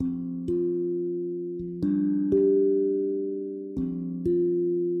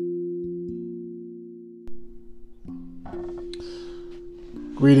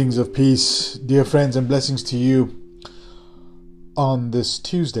Greetings of peace, dear friends, and blessings to you on this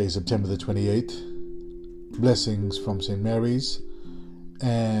Tuesday, September the 28th. Blessings from St. Mary's.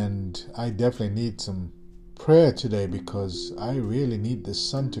 And I definitely need some prayer today because I really need the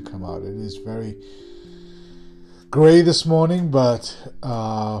sun to come out. It is very gray this morning, but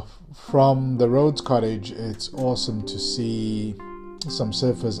from the Rhodes Cottage, it's awesome to see some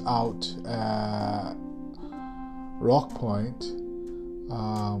surfers out at Rock Point.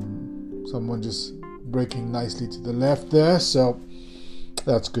 Someone just breaking nicely to the left there, so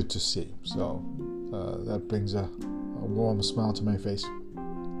that's good to see. So that brings a warm smile to my face.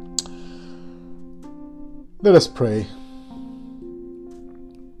 Let us pray.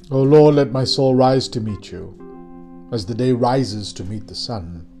 O Lord, let my soul rise to meet you, as the day rises to meet the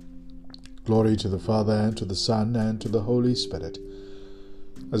sun. Glory to the Father, and to the Son, and to the Holy Spirit,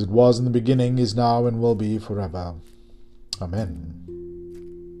 as it was in the beginning, is now, and will be forever. Amen.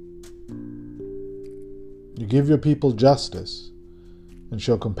 You give your people justice, and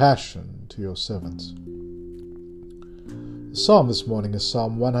show compassion to your servants. The psalm this morning is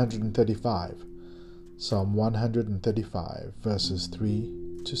Psalm 135. Psalm 135, verses 3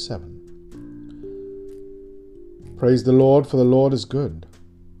 to 7. Praise the Lord, for the Lord is good.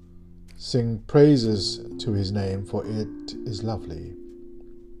 Sing praises to his name, for it is lovely.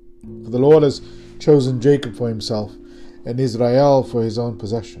 For the Lord has chosen Jacob for himself, and Israel for his own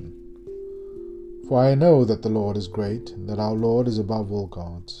possession. For I know that the Lord is great, and that our Lord is above all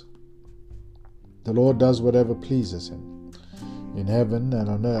gods. The Lord does whatever pleases him, in heaven and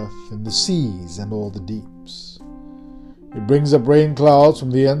on earth, in the seas and all the deeps. He brings up rain clouds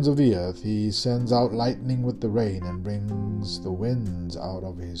from the ends of the earth. He sends out lightning with the rain, and brings the winds out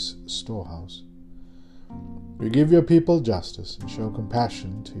of his storehouse. You give your people justice, and show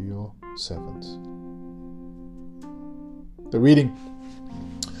compassion to your servants. The reading.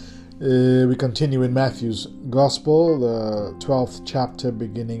 We continue in Matthew's Gospel, the 12th chapter,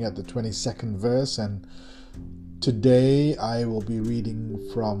 beginning at the 22nd verse, and today I will be reading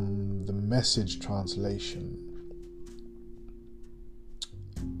from the Message translation.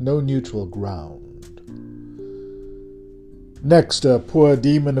 No neutral ground. Next, a poor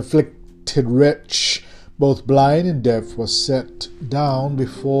demon-afflicted wretch, both blind and deaf, was set down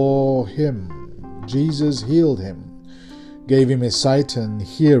before him. Jesus healed him, gave him his sight and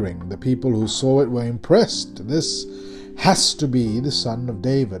hearing. The people who saw it were impressed. This has to be the son of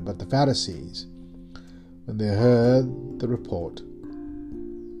David. But the Pharisees, when they heard the report,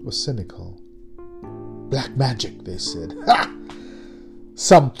 were cynical. Black magic, they said. Ha!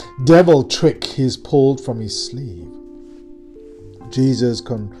 Some devil trick he's pulled from his sleeve. Jesus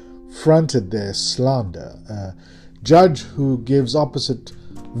confronted their slander. A judge who gives opposite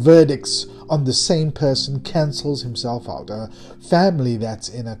verdicts on the same person cancels himself out. A family that's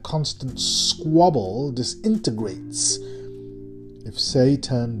in a constant squabble disintegrates. If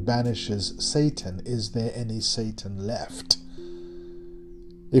Satan banishes Satan, is there any Satan left?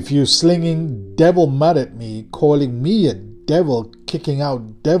 If you slinging devil mud at me, calling me a devil, kicking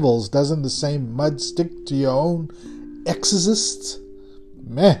out devils, doesn't the same mud stick to your own exorcists?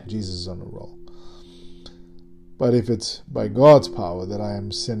 Man, Jesus is on a roll. But if it's by God's power that I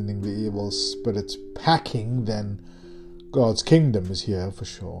am sending the evil spirits packing, then God's kingdom is here for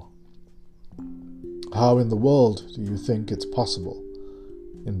sure. How in the world do you think it's possible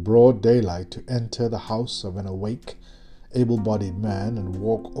in broad daylight to enter the house of an awake, able-bodied man and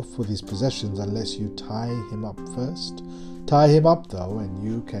walk off with his possessions unless you tie him up first? Tie him up, though, and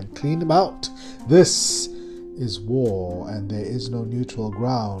you can clean him out. This is war, and there is no neutral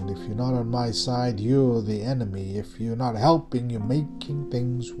ground. If you're not on my side, you're the enemy. If you're not helping, you're making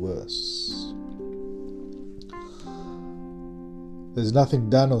things worse. There's nothing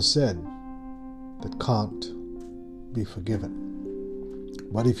done or said that can't be forgiven.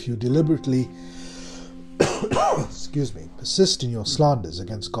 But if you deliberately persist in your slanders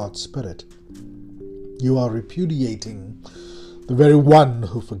against God's Spirit, you are repudiating the very one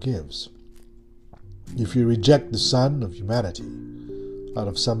who forgives. If you reject the Son of humanity out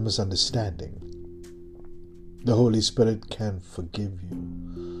of some misunderstanding, the Holy Spirit can forgive you.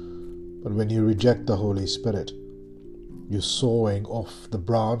 But when you reject the Holy Spirit, you're sawing off the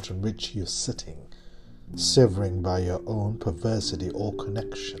branch on which you're sitting, severing by your own perversity all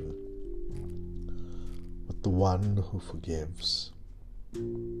connection with the one who forgives.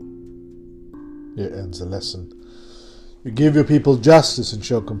 Here ends the lesson. You give your people justice and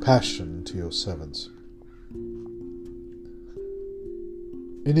show compassion to your servants.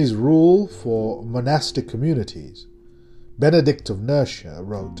 In his rule for monastic communities, Benedict of Nursia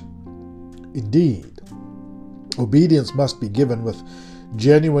wrote, "Indeed, obedience must be given with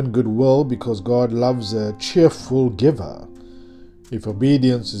genuine goodwill because God loves a cheerful giver. If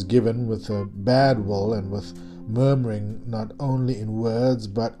obedience is given with a bad will and with murmuring not only in words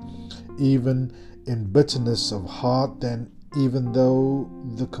but even in bitterness of heart, then even though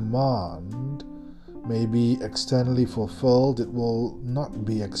the command may be externally fulfilled, it will not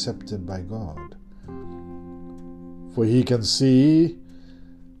be accepted by God. For He can see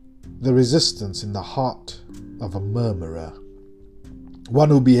the resistance in the heart of a murmurer. One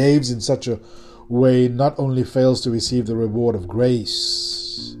who behaves in such a way not only fails to receive the reward of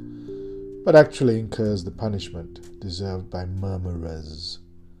grace, but actually incurs the punishment deserved by murmurers.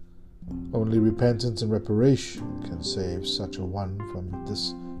 Only repentance and reparation can save such a one from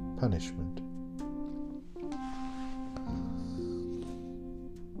this punishment.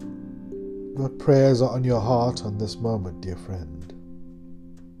 What prayers are on your heart on this moment, dear friend?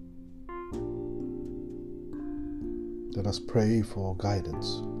 Let us pray for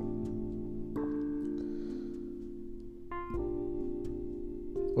guidance.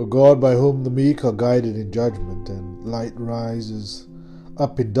 O God, by whom the meek are guided in judgment, and light rises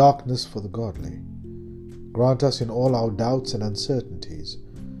up in darkness for the godly, grant us in all our doubts and uncertainties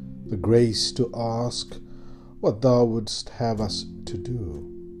the grace to ask what Thou wouldst have us to do,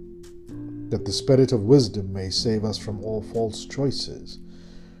 that the Spirit of wisdom may save us from all false choices,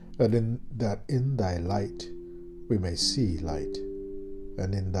 and that in Thy light we may see light,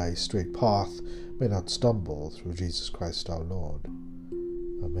 and in Thy straight path may not stumble, through Jesus Christ our Lord.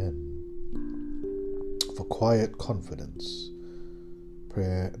 Amen. For quiet confidence,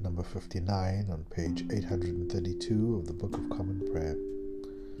 prayer number 59 on page 832 of the Book of Common Prayer.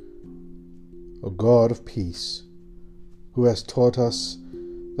 O God of peace, who hast taught us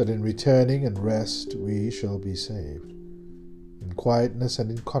that in returning and rest we shall be saved, in quietness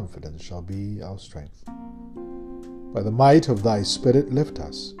and in confidence shall be our strength. By the might of Thy Spirit lift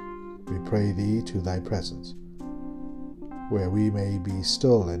us, we pray Thee, to Thy presence, where we may be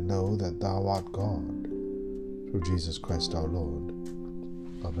still and know that Thou art God, through Jesus Christ our Lord.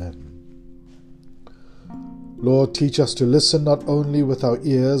 Amen. Lord, teach us to listen not only with our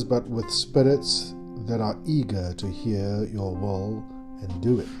ears, but with spirits that are eager to hear Your will and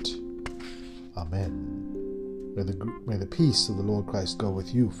do it. Amen. May the peace of the Lord Christ go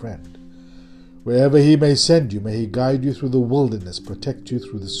with you, friend. Wherever He may send you, may He guide you through the wilderness, protect you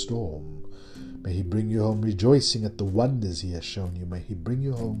through the storm. May He bring you home rejoicing at the wonders He has shown you. May He bring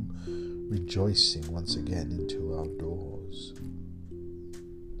you home rejoicing once again into our doors.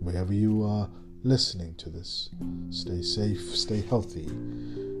 Wherever you are listening to this, stay safe, stay healthy,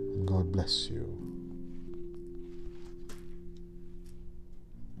 and God bless you.